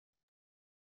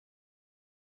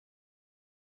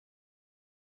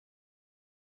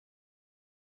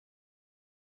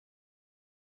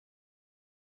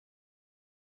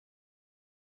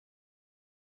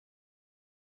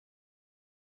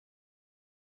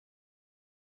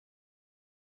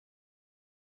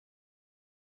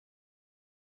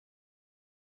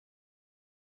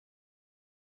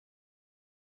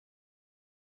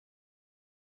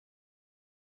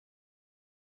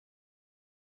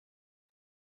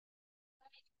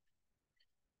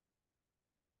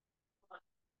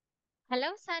Hello,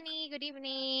 Sunny. Good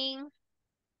evening.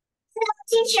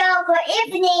 Teacher, good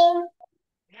evening.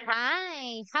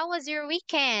 Hi. How was your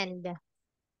weekend?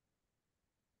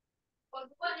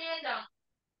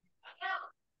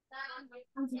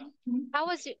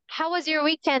 How was your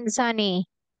weekend, Sunny?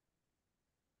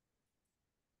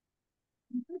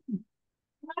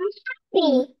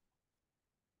 Happy.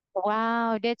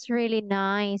 Wow, that's really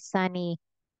nice, Sunny.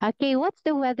 Okay, what's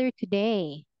the weather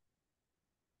today?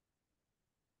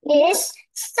 Is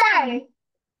sun.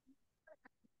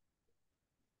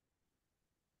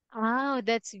 Oh,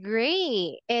 that's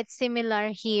great. It's similar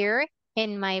here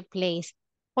in my place.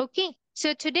 Okay,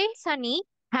 so today, Sunny,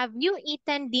 have you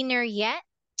eaten dinner yet?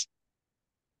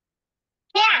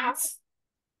 Yes.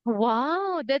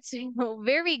 Wow, that's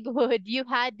very good. You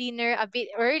had dinner a bit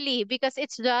early because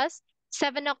it's just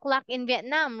 7 o'clock in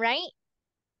Vietnam, right?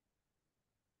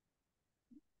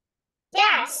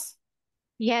 Yes.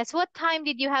 Yes. What time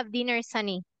did you have dinner,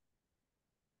 Sunny?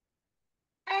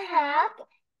 I have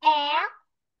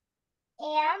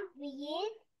and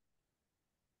with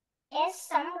and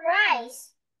some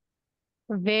rice.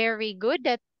 Very good.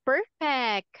 That's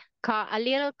perfect. A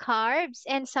little carbs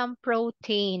and some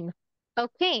protein.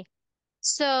 Okay.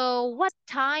 So, what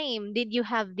time did you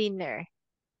have dinner?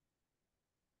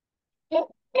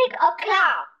 It's 6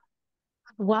 o'clock.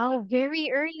 Wow, very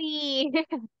early.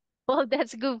 Well,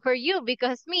 that's good for you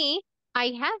because me,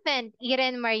 I haven't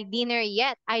eaten my dinner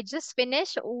yet. I just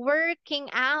finished working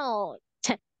out.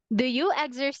 Do you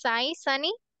exercise,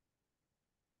 Sunny?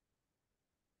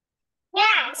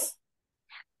 Yes.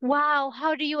 Wow,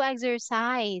 how do you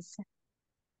exercise?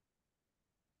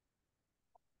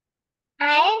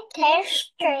 I can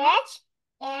stretch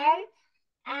and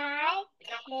I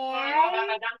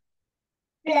can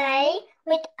play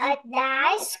with a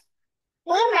dice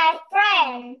with my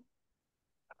friend.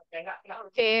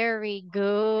 Very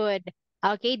good.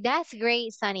 Okay, that's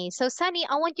great, Sunny. So, Sunny,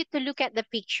 I want you to look at the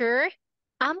picture.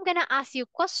 I'm gonna ask you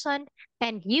a question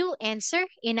and you answer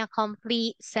in a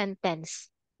complete sentence.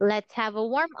 Let's have a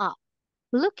warm up.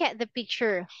 Look at the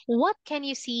picture. What can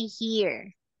you see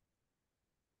here?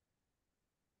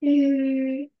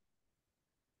 Hmm.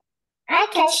 I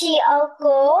can see a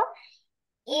girl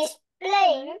is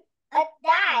playing a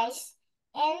dice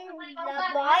and the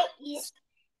boy is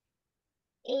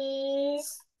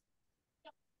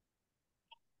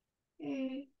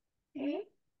mm, mm,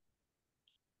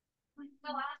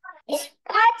 is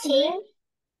patting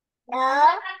the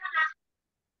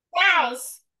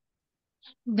dice.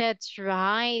 That's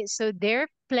right. So they're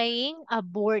playing a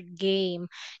board game.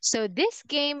 So this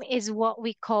game is what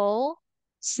we call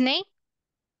snake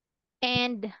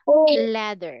and Oh.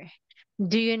 ladder.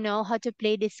 Do you know how to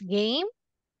play this game?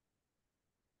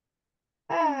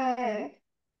 Mm,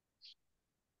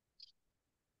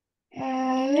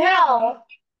 no.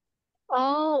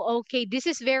 Oh, okay. This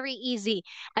is very easy.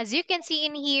 As you can see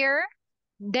in here,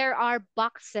 there are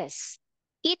boxes.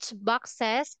 Each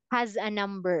boxes has a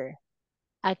number.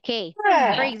 Okay.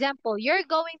 For Hmm. example, you're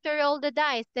going to roll the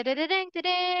dice. Da-da-da-ding,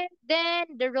 da-ding.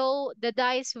 Then the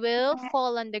dice will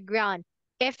fall on the ground.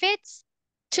 If it's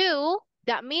two,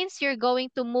 that means you're going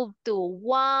to move to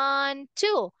one,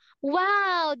 two.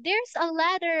 Wow, there's a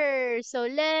ladder. So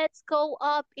let's go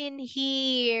up in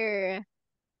here.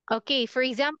 Okay, for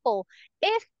example,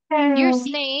 if your Hmm.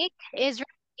 snake is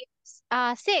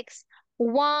six.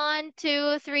 One,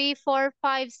 two, three, four,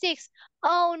 five, six.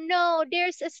 Oh no,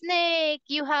 there's a snake.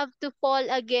 You have to fall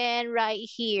again right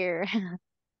here.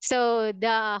 So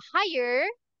the higher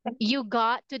you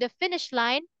got to the finish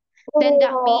line, then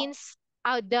that Oh. means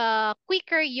the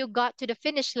quicker you got to the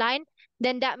finish line,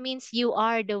 then that means you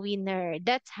are the winner.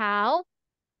 That's how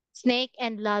snake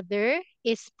and ladder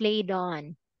is played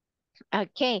on.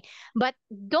 Okay, but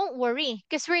don't worry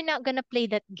because we're not gonna play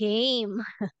that game.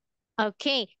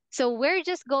 Okay, so we're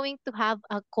just going to have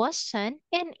a question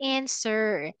and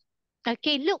answer.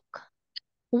 Okay, look,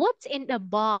 what's in the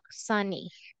box,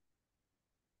 Sunny?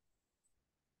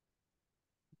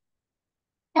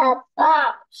 The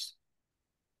box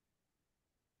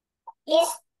is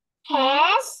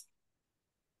has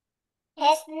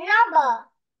has number.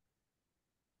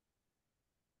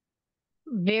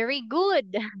 Very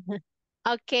good.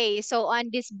 Okay, so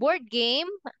on this board game,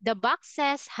 the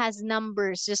boxes has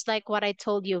numbers, just like what I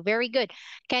told you. Very good.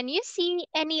 Can you see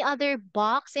any other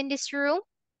box in this room?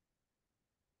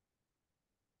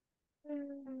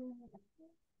 Mm,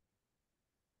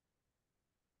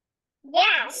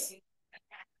 yes.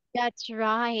 That's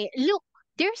right. Look,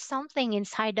 there's something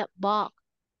inside that box.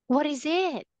 What is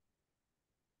it?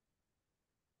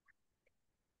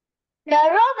 The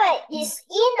robot is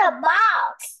in the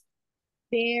box.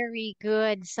 Very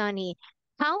good, Sunny.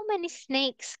 How many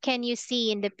snakes can you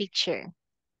see in the picture?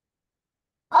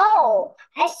 Oh,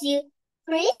 I see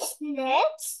three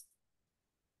snakes.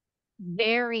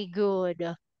 Very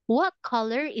good. What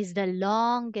color is the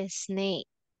longest snake?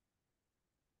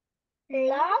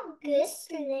 Longest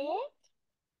snake.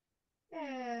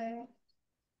 Hmm.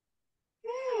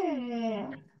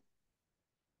 Hmm.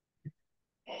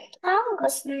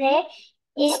 Longest snake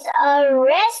is a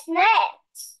red snake.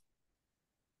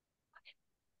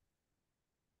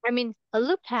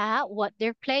 Look at what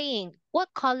they're playing.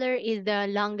 What color is the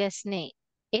longest snake?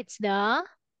 It's the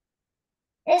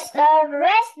It's a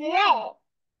red snake.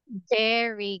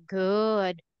 very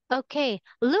good. Okay,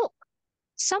 look,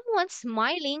 someone's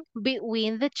smiling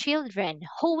between the children.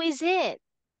 Who is it?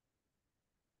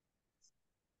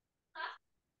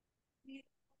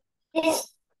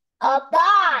 It's a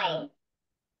boy.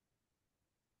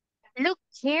 Look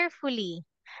carefully.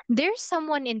 There's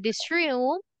someone in this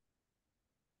room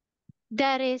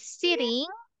that is sitting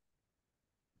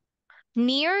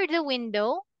near the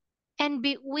window and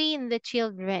between the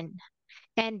children,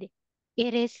 and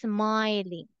it is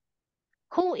smiling.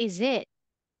 Who is it?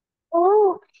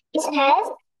 Oh, it has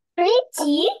three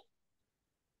teeth.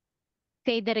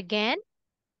 Say that again.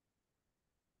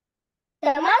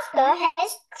 The monster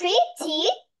has three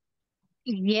teeth.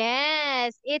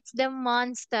 Yes, it's the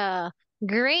monster.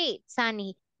 Great,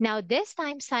 Sunny. Now, this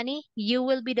time, Sunny, you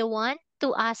will be the one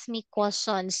to ask me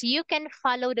questions. You can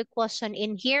follow the question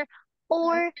in here,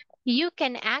 or you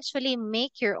can actually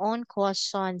make your own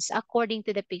questions according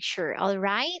to the picture. All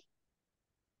right?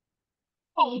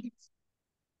 Okay.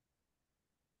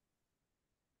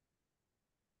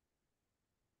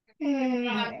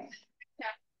 Hmm.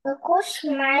 The girl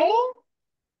smiling?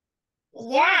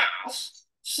 Yes,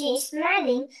 she's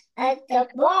smiling at the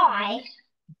boy.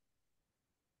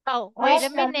 Oh, wait a Where's the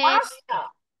minute. monster?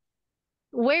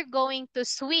 We're going to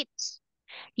switch.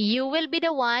 You will be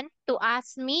the one to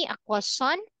ask me a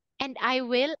question, and I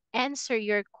will answer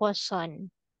your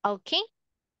question. Okay?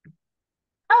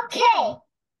 Okay.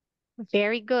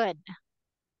 Very good.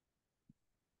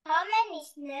 How many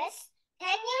snakes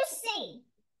can you see?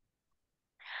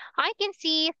 I can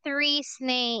see three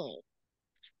snakes.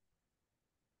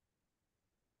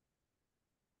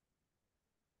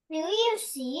 Do you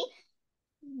see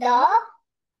the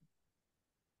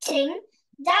thing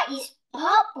that is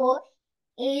purple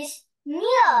is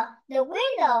near the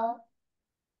window?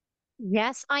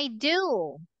 Yes, I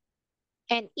do.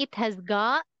 And it has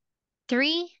got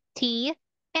three teeth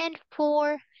and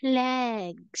four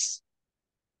legs.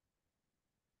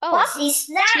 Oh, What is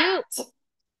two. that?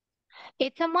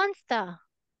 It's a monster.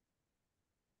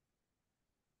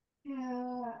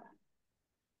 Hmm.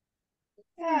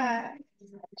 Hmm.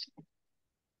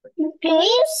 Do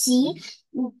you see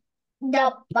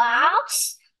the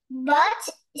box? But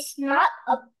it's not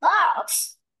a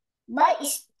box, but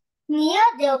it's near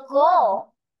the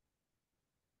goal.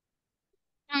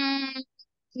 Mm,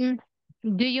 mm.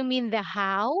 Do you mean the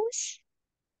house?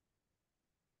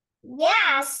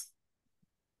 Yes.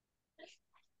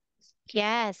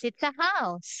 Yes, it's a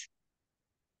house.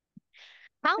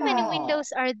 How many Hmm.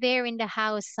 windows are there in the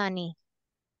house, Sunny?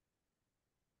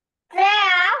 There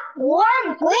are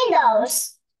one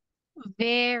windows.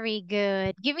 Very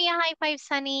good. Give me a high five,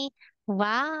 Sunny.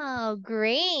 Wow,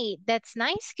 great. That's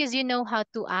nice because you know how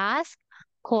to ask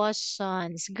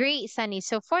questions. Great, Sunny.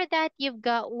 So for that, you've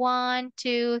got 1,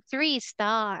 2, 3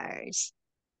 stars.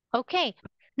 Okay,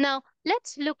 now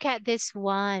let's look at this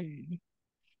one.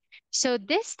 So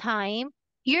this time,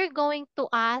 you're going to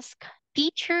ask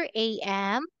Teacher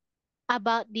AM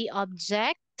about the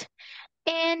object,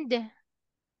 and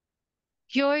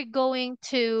you're going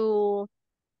to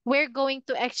we're going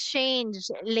to exchange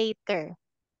later.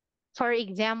 For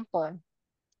example,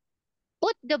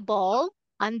 put the ball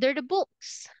under the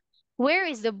books. Where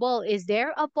is the ball? Is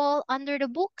there a ball under the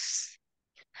books?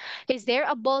 Is there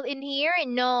a ball in here?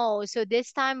 No. So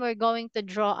this time we're going to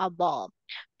draw a ball.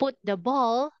 Put the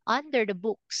ball under the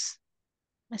books.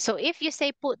 So if you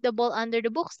say put the ball under the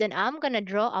books, then I'm going to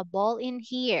draw a ball in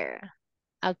here.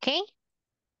 Okay?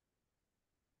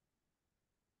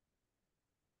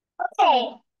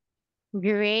 Okay.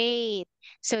 Great.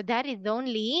 So that is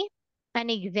only an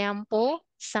example,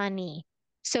 Sunny.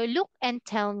 So look and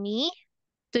tell me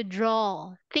to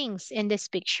draw things in this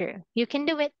picture. You can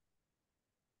do it.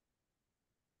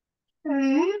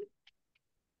 Hmm.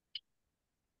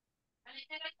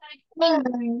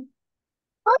 Hmm.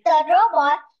 Put the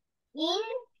robot in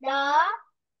the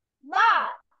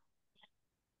box.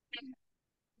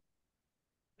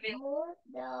 Put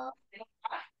the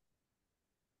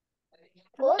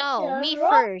put No, the me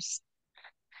robot. first.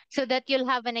 so that you'll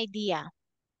have an idea.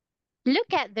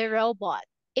 Look at the robot.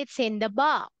 It's in the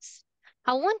box.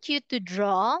 I want you to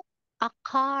draw a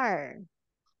car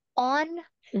on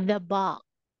the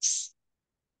box.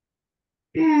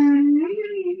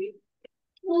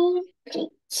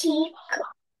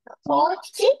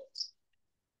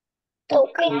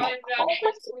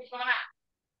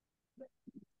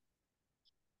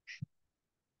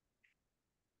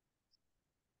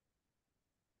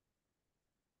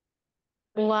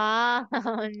 Wow,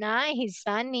 nice,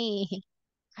 Sunny.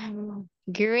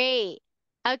 Great.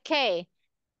 Okay,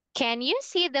 can you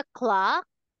see the clock?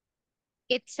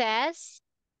 It says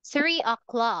 3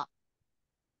 o'clock.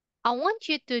 I want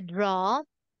you to draw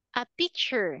a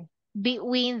picture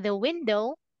between the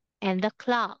window and the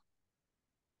clock.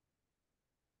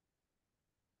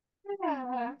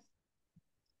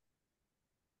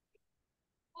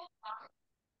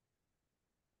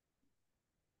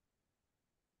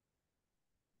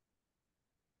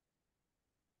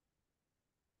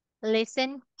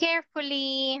 Listen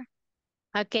carefully.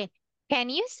 Okay, can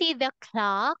you see the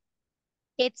clock?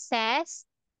 It says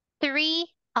 3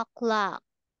 o'clock.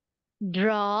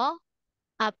 Draw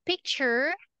a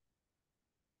picture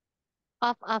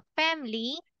of a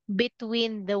family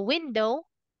between the window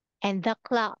and the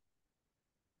clock.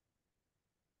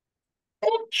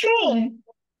 Train.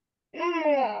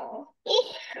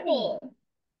 Ich bin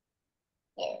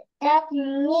that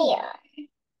near.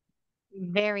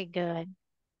 Very good.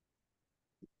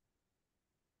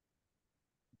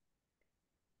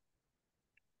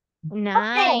 Okay.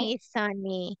 Nice,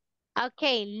 Sunny.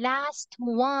 Okay, last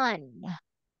one.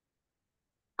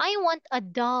 I want a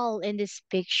doll in this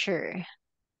picture.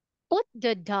 Put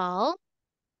the doll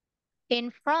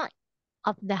in front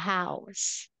of the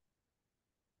house.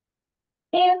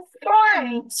 In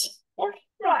front. In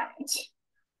front.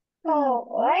 Oh,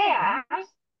 where?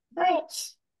 Right.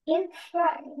 In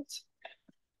front.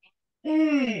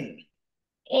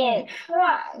 In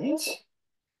front.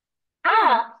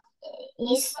 Ah,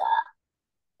 is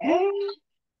mm,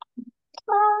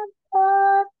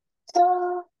 uh,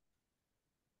 uh,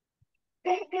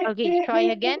 Okay, try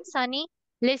again, Sunny.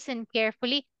 Listen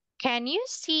carefully. Can you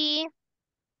see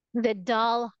the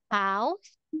doll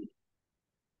house?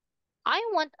 I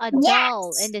want a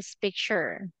doll in yes. this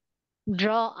picture.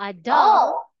 Draw a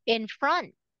doll Oh, in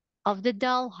front of the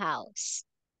doll house.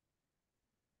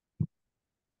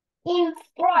 in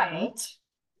front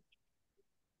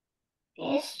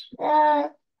is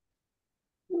the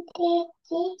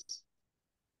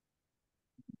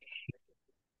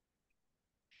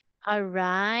All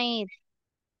right.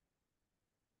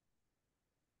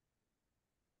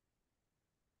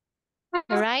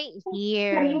 Right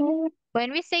here.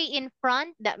 When we say in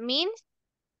front, that means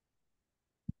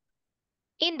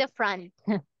in the front.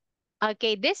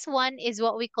 Okay, this one is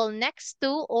what we call next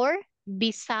to or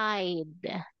beside.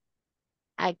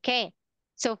 Okay,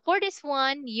 so for this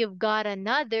one, you've got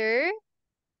another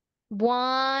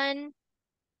 1,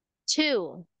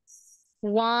 2.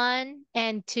 1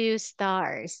 and 2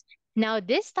 stars. Now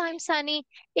this time, Sunny,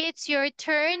 it's your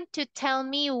turn to tell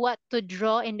me what to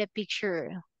draw in the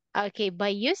picture. Okay, by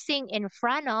using in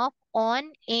front of,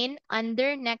 on, in,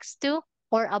 under, next to,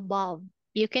 or above.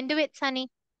 You can do it, Sunny.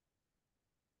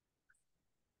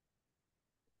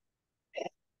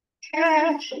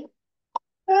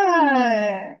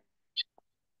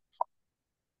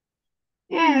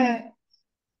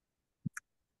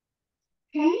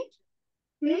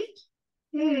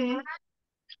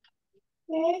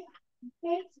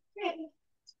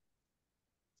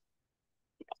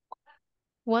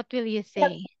 What will you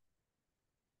say?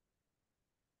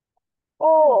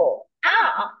 Oh,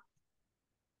 ah,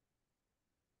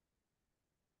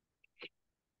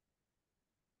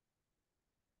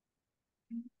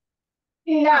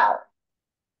 no.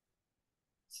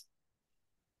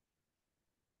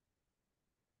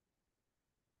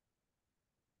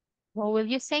 What will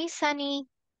you say, Sunny?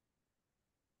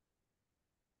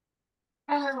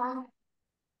 Ah,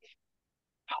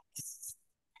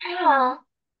 ah,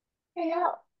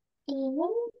 no.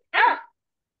 Ah,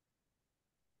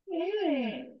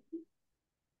 mm.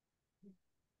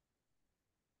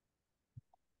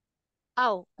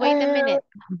 Oh, wait a minute.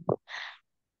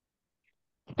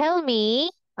 Tell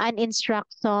me an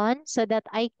instruction so that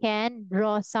I can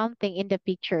draw something in the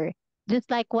picture. Just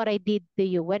like what I did to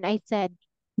you when I said,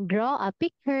 draw a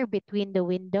picture between the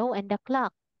window and the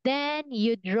clock. Then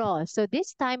you draw. So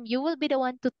this time you will be the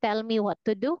one to tell me what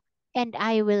to do and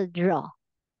I will draw.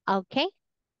 Okay?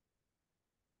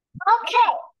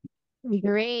 Okay.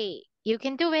 Great. You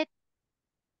can do it.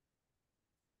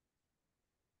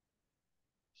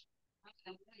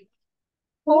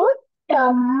 Put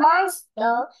the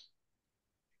monster.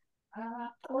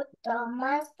 Put the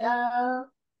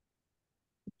monster.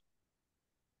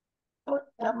 Put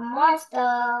the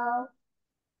monster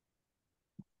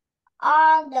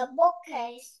on the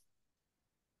bookcase.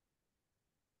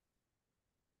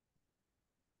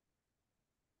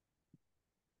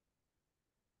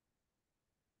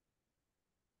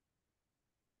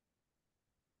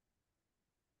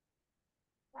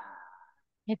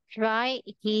 It's right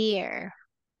here.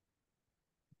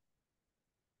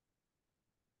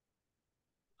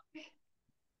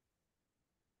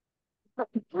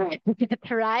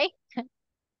 That's right.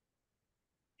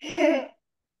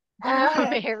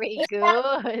 Very It's a,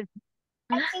 good.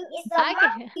 I think it's a Okay,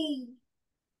 monkey.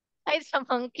 it's a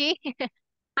monkey.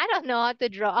 I don't know how to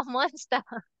draw a monster.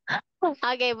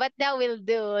 Okay, but that will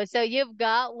do. So you've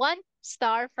got 1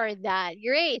 star for that.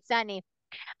 Great, Sunny.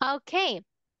 Okay,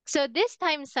 so this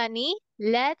time, Sunny,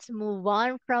 let's move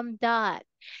on from that.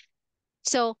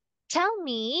 So tell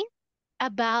me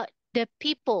about the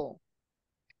people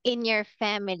in your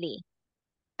family.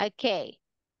 Okay,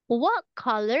 what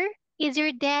color is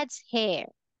your dad's hair?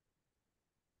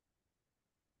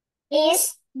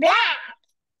 It's black.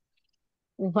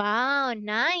 Wow,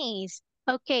 nice.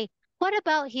 Okay, what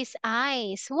about his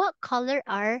eyes? What color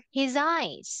are his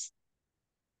eyes?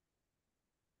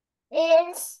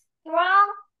 It's brown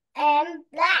and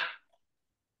black.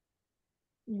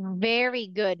 Very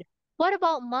good. What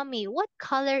about mommy? What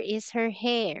color is her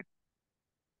hair?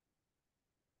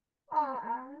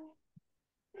 Um,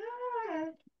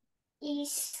 mm,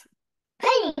 it's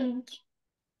pink.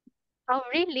 Oh,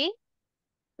 really?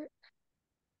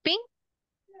 Pink?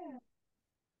 Hmm,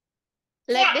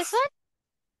 Like this Yes. one?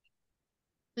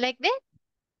 Like this?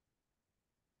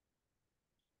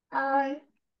 Um,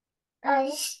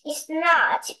 it's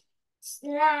not. It's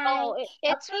like Oh, a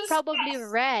it's probably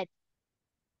princess. red.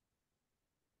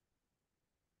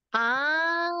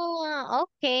 Ah,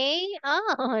 okay.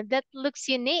 Oh, that looks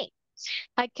unique.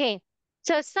 Okay.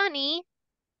 So, Sunny,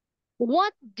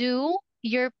 what do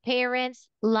your parents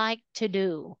like to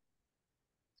do?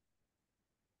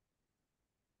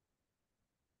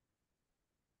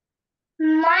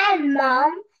 My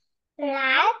mom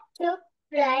likes to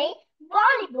play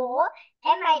volleyball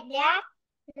and my dad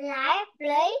likes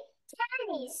play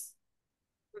tennis.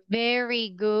 Very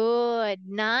good.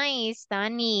 Nice,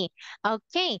 Sunny.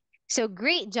 Okay. So,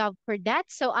 great job for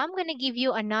that. So, I'm going to give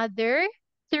you another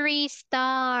 3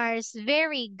 stars.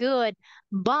 Very good.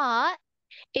 But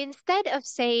instead of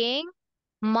saying,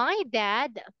 my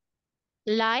dad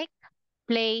like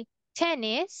play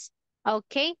tennis,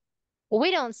 okay,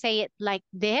 we don't say it like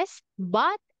this,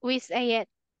 but we say it,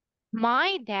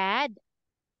 my dad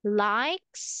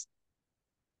likes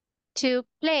to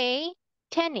play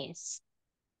tennis.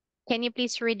 Can you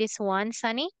please read this one,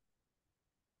 Sunny?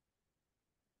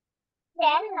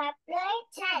 Then I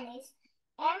play tennis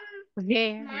and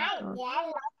Very my good. dad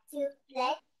likes to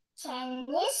play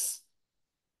tennis.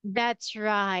 That's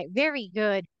right. Very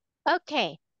good.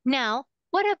 Okay. Now,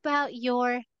 what about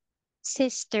your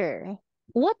sister?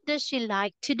 What does she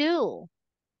like to do?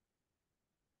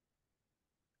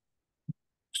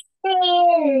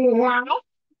 He likes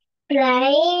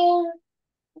playing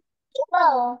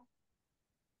ball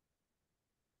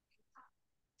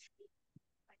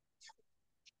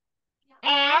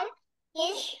and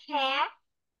his hair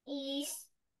is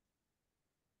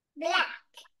black.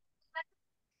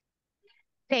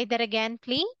 Say that again,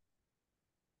 please.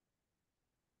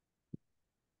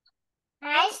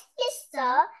 My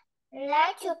sister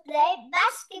likes to play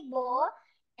basketball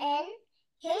and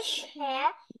his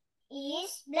hair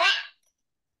is black.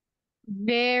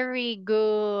 Very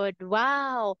good.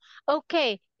 Wow.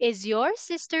 Okay. Is your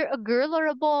sister a girl or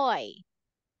a boy?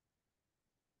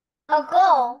 A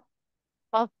girl.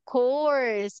 Of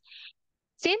course.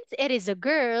 Since it is a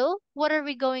girl, what are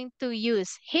we going to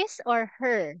use? His or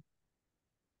her?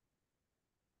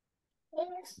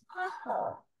 Is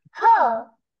her.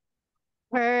 Her.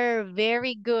 Her.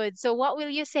 Very good. So what will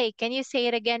you say? Can you say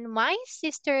it again? My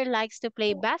sister likes to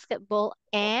play basketball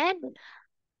and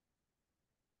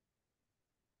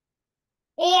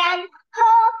And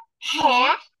her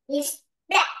hair is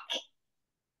black.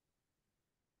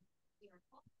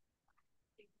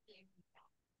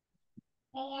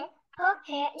 And her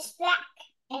hair is black.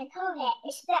 And her hair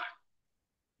is black.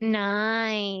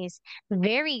 nice.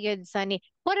 Very good, Sunny.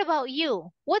 What about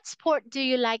you? What sport do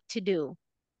you like to do?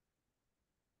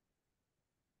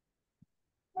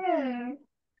 Hmm.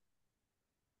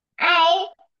 I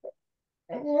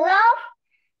love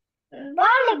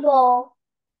volleyball.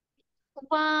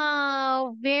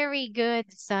 Wow, very good,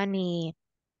 Sunny.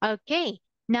 Okay.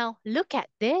 Now, look at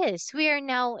this. We are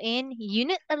now in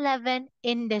Unit 11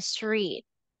 in the street.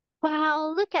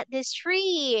 Wow, look at the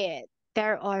street.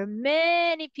 There are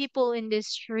many people in the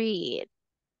street.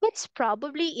 It's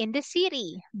probably in the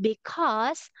city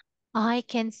because I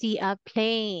can see a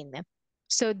plane.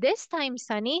 So this time,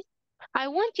 Sunny, I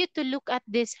want you to look at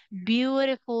this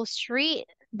beautiful street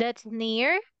that's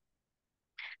near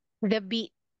the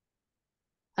beach.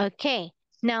 Okay,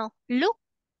 now look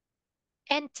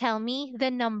and tell me the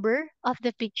number of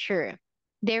the picture.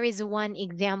 There is one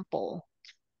example.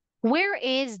 Where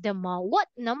is the what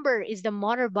number is the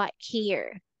motorbike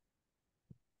here?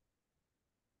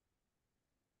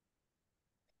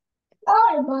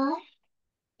 Motorbike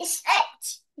is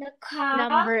 8. The car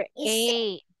Number is 6.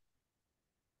 8.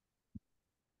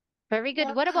 Very good.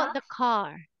 The What about car. the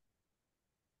car?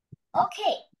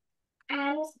 Okay,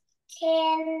 I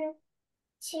can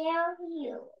tell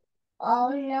you. Oh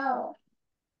no.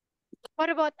 What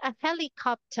about a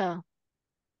helicopter?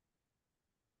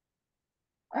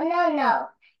 Oh no, no.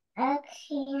 I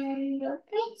can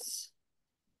repeat.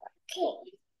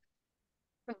 Okay.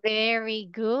 Very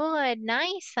good.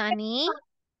 Nice, Sunny.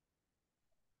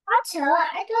 Helicopter?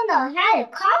 I don't know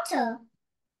helicopter.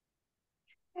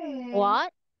 Hmm.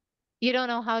 What? You don't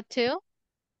know how to?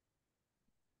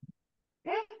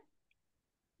 Hmm.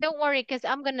 Don't worry, because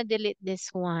I'm gonna delete this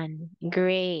one.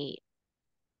 Great.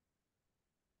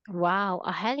 Wow,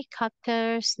 a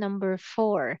helicopter's number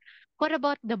 4. What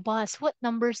about the bus? What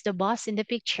number's the bus in the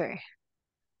picture?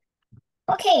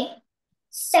 Okay.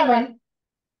 7.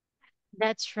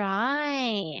 That's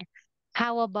right.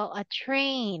 How about a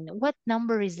train? What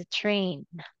number is the train?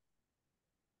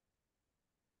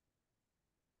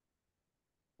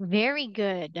 Very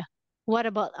good. What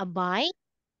about a bike?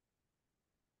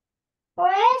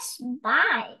 Where's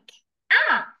bike?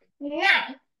 Ah,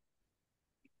 9.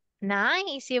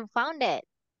 Nice, you found it.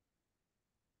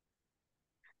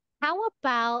 How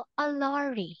about a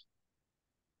lorry?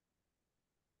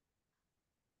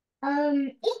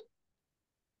 It.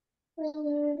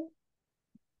 Hmm.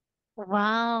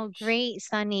 Wow, great,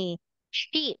 Sunny.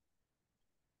 Sheep.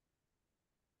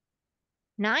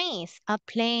 Nice. A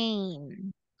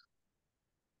plane.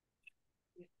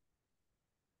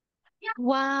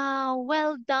 Wow,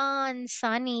 well done,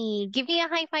 Sunny. Give me a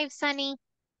high five, Sunny.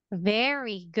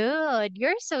 Very good.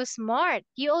 You're so smart.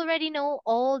 You already know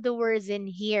all the words in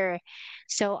here.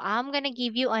 So I'm going to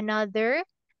give you another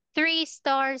 3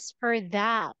 stars for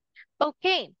that.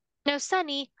 Okay. Now,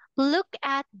 Sunny, look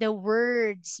at the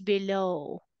words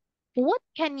below. What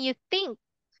can you think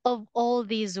of all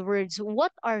these words?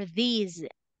 What are these?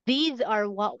 These are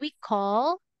what we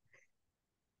call,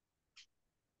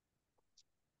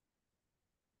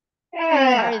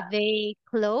 are Hmm. they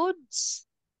clothes?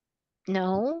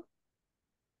 No.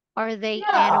 Are they No.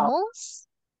 animals?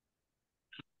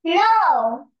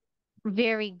 No.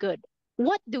 Very good.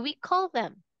 What do we call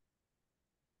them?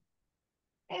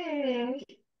 Hmm.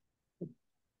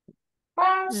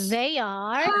 Bus. They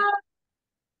are, Car.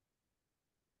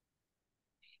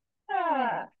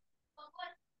 Hmm.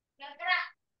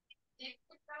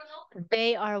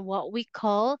 they are what we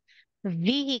call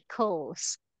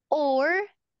vehicles or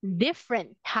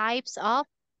different types of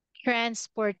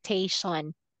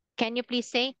transportation. Can you please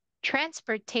say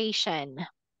transportation?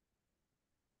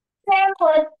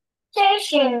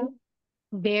 Transportation.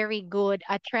 Very good.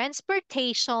 A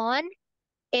transportation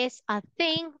is a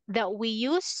thing that we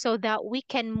use so that we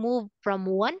can move from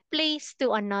one place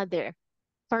to another.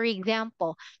 For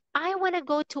example, I want to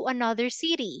go to another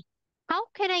city. How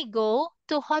can I go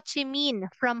to Ho Chi Minh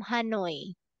from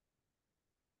Hanoi?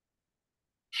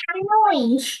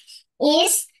 Hanoi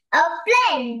is a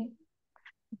plane.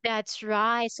 That's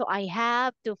right. So I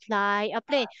have to fly a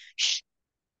plane. Shh,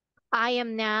 I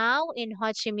am now in Ho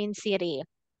Chi Minh City.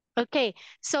 Okay,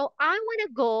 so I want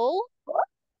to go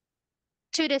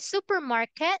to the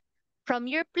supermarket from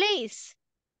your place.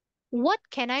 What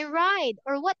can I ride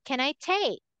or what can I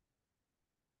take?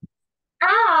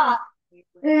 Ah,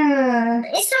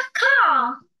 it's a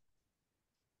car.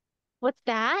 What's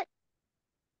that?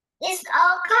 It's a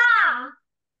car.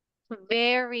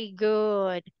 Very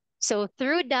good. So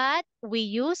through that, we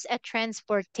use a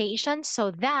transportation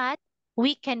so that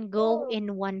we can go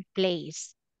in one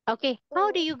place. Okay,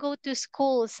 how do you go to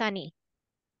school, Sunny?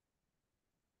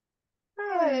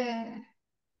 Hmm.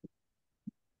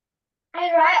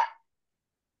 I ride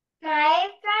my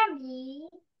family.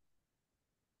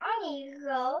 I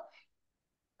go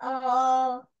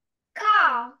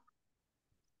car.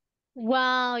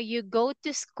 Wow, you go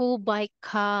to school by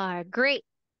car. Great.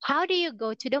 How do you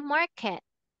go to the market?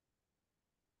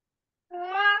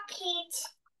 Market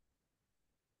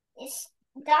is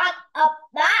got a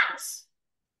bus.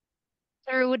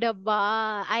 Through the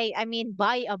bus. I mean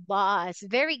by a bus.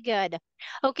 Very good.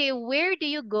 Okay, where do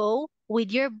you go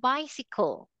with your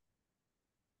bicycle?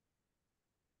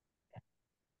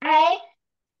 I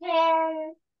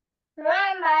can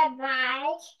ride my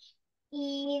bike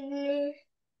in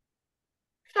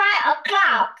 5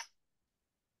 o'clock.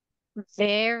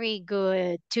 Very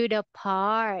good. To the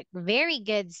park. Very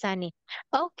good, Sunny.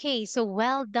 Okay, so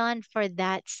well done for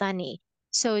that, Sunny.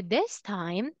 So this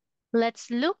time, let's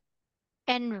look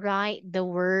and write the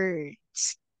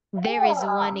words. There is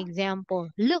one Oh. example.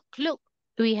 Look, look.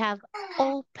 We have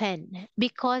open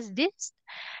because the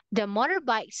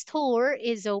motorbike store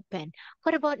is open.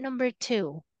 What about number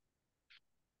two?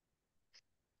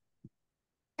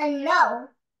 And no.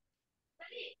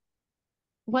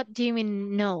 What do you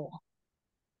mean no?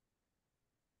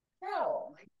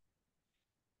 No.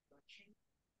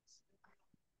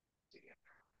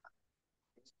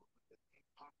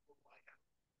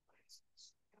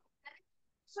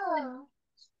 No.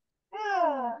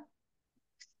 No.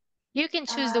 You can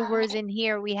choose the Uh, words in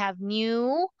here. We have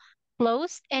new,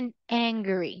 closed, and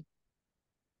angry.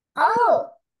 oh.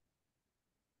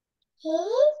 He.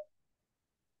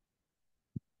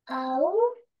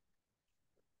 O.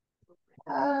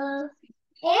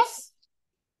 S.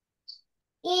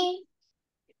 E.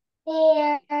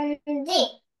 And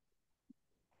D.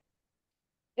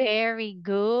 Very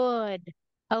good.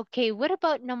 Okay, what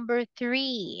about number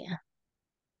three?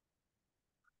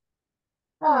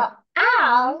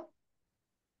 Ow.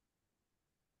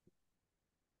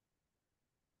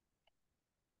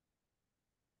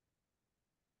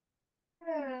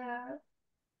 Hmm.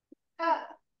 Uh,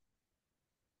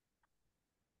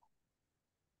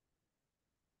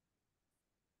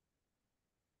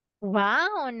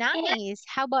 Wow, and, nice.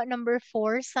 How about number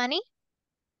four, Sunny?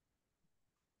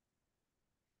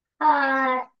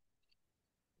 uh,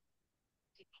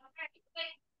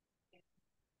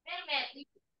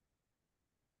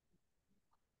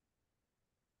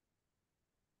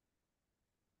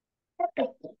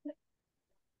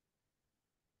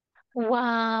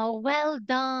 Wow, well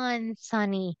done,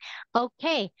 Sunny.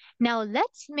 Okay, now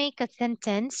let's make a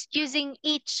sentence using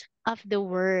each of the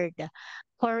word.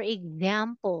 For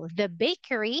example, the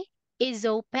bakery is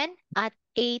open at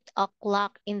 8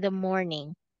 o'clock in the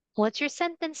morning. What's your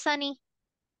sentence, Sunny?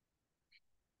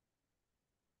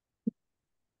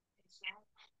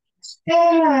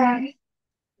 hmm.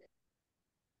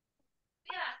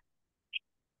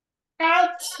 I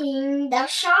think the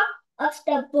shop of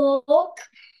the book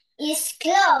is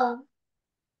closed.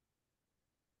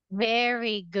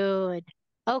 Very good.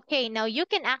 Okay, now you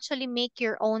can actually make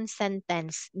your own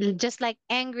sentence, just like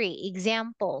angry.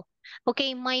 Example.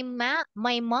 Okay, my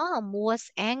mom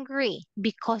was angry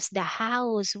because the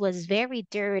house was very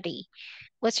dirty.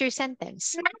 What's your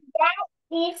sentence? My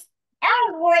dad is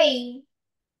angry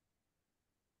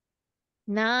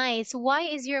Nice. Why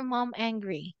is your mom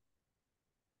angry?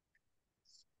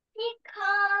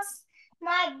 because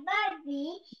my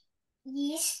baby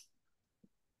is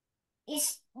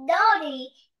is dirty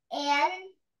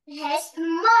and has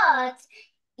mud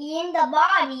in the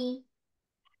body.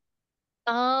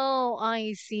 Oh,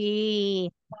 I see.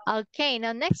 Okay,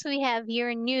 now next we have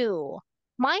here new.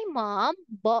 My mom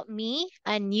bought me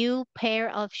a new pair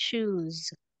of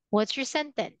shoes. What's your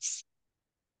sentence?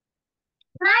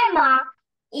 My mom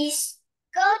is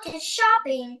go to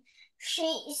shopping. She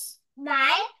is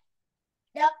buy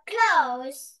the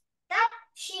clothes that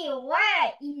she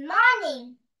wear in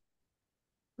morning.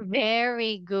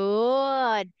 Very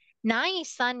good.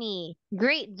 Nice, Sunny.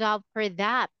 Great job for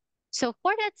that. So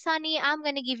for that, Sunny, I'm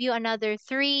going to give you another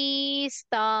 3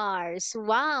 stars.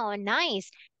 Wow, nice.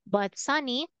 But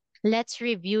Sunny, let's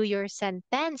review your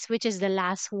sentence, which is the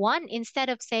last one. Instead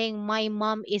of saying my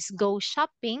mom is go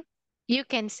shopping, you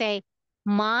can say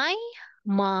my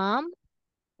mom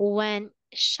went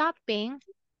shopping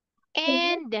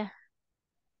and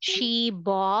she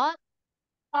bought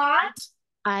But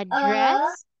a uh,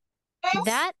 dress yes,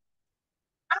 that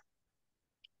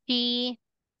she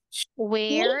she,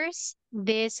 wears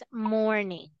this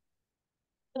morning.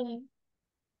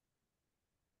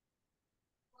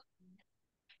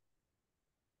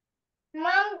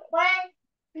 mom went.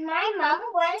 My mom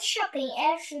went shopping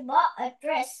and she bought a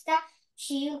dress that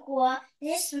she wore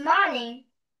this morning.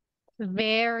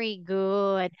 Very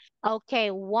good.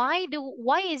 Okay, why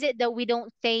is it that we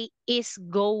don't say is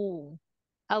go?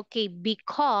 Okay,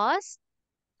 because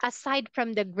aside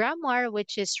from the grammar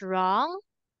which is wrong,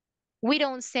 we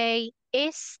don't say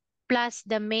is plus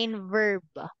the main verb.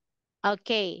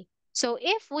 Okay. So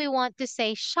if we want to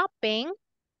say shopping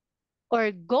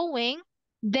or going,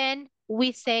 then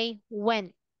we say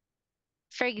went.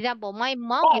 For example, my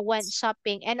mom went Went.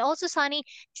 shopping. And also, Sunny,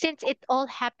 since it all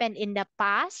happened in the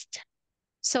past,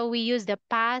 so we use the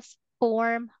past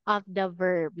form of the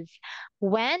verbs.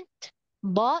 Went,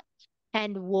 bought,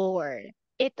 and wore.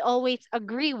 It always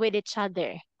agree with each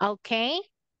other. Okay?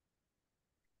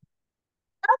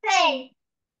 Okay.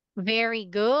 Very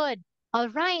good. All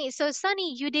right. So,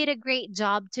 Sunny, you did a great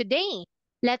job today.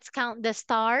 Let's count the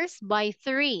stars by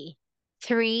three.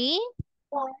 Three,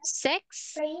 1,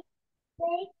 six, 3,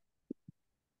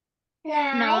 6,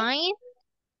 9. 9,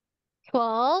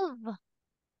 12,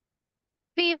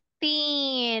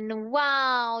 15.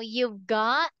 Wow, you've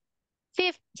got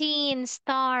 15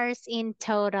 stars in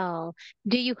total.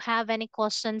 Do you have any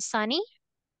questions, Sunny?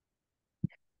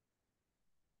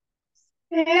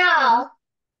 No.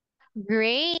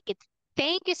 Great.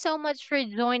 Thank you so much for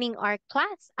joining our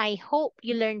class. I hope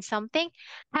you learned something.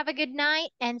 Have a good night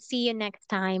and see you next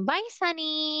time. Bye,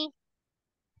 Sunny.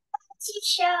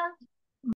 Teacher.